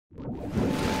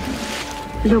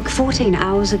Look, 14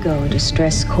 hours ago, a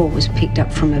distress call was picked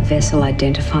up from a vessel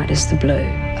identified as the Blue.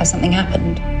 Has something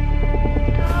happened?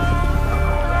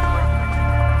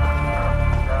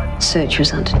 Search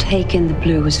was undertaken. The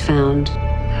Blue was found.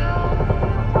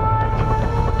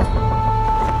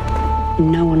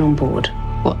 No one on board.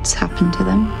 What's happened to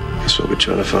them? That's what we're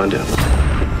trying to find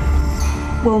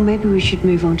out. Well, maybe we should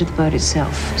move on to the boat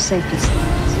itself. Safety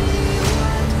signs.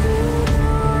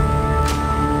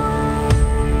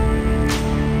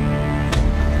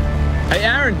 Hey,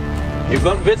 Aaron, you've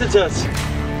got visitors.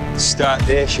 Start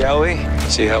there, shall we?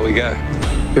 See how we go.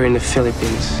 We're in the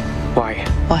Philippines. Why?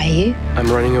 Why are you? I'm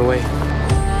running away.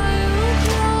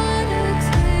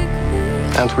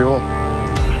 Aren't we all?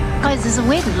 Guys, there's a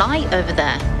weird light over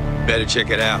there. Better check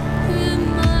it out.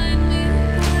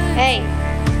 Hey.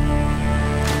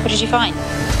 What did you find?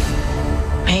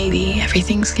 Maybe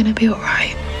everything's gonna be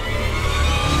alright.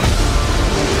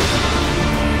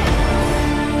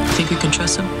 Think we can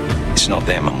trust him? It's not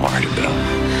them I'm worried about.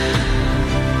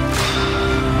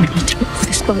 We need to move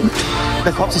this boat.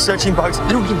 The cops are searching boats.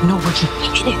 I don't even know where he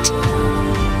hid it.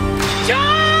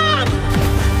 John!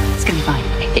 It's gonna be fine.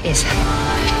 It is.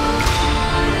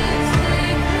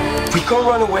 We can't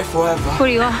run away forever. What are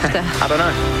you after? I don't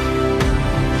know.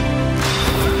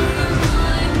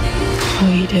 What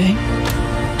are you doing?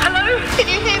 Hello? Can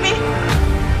you hear me?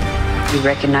 You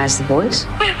recognize the voice?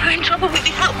 We're in trouble. Will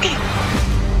you help me?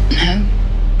 No.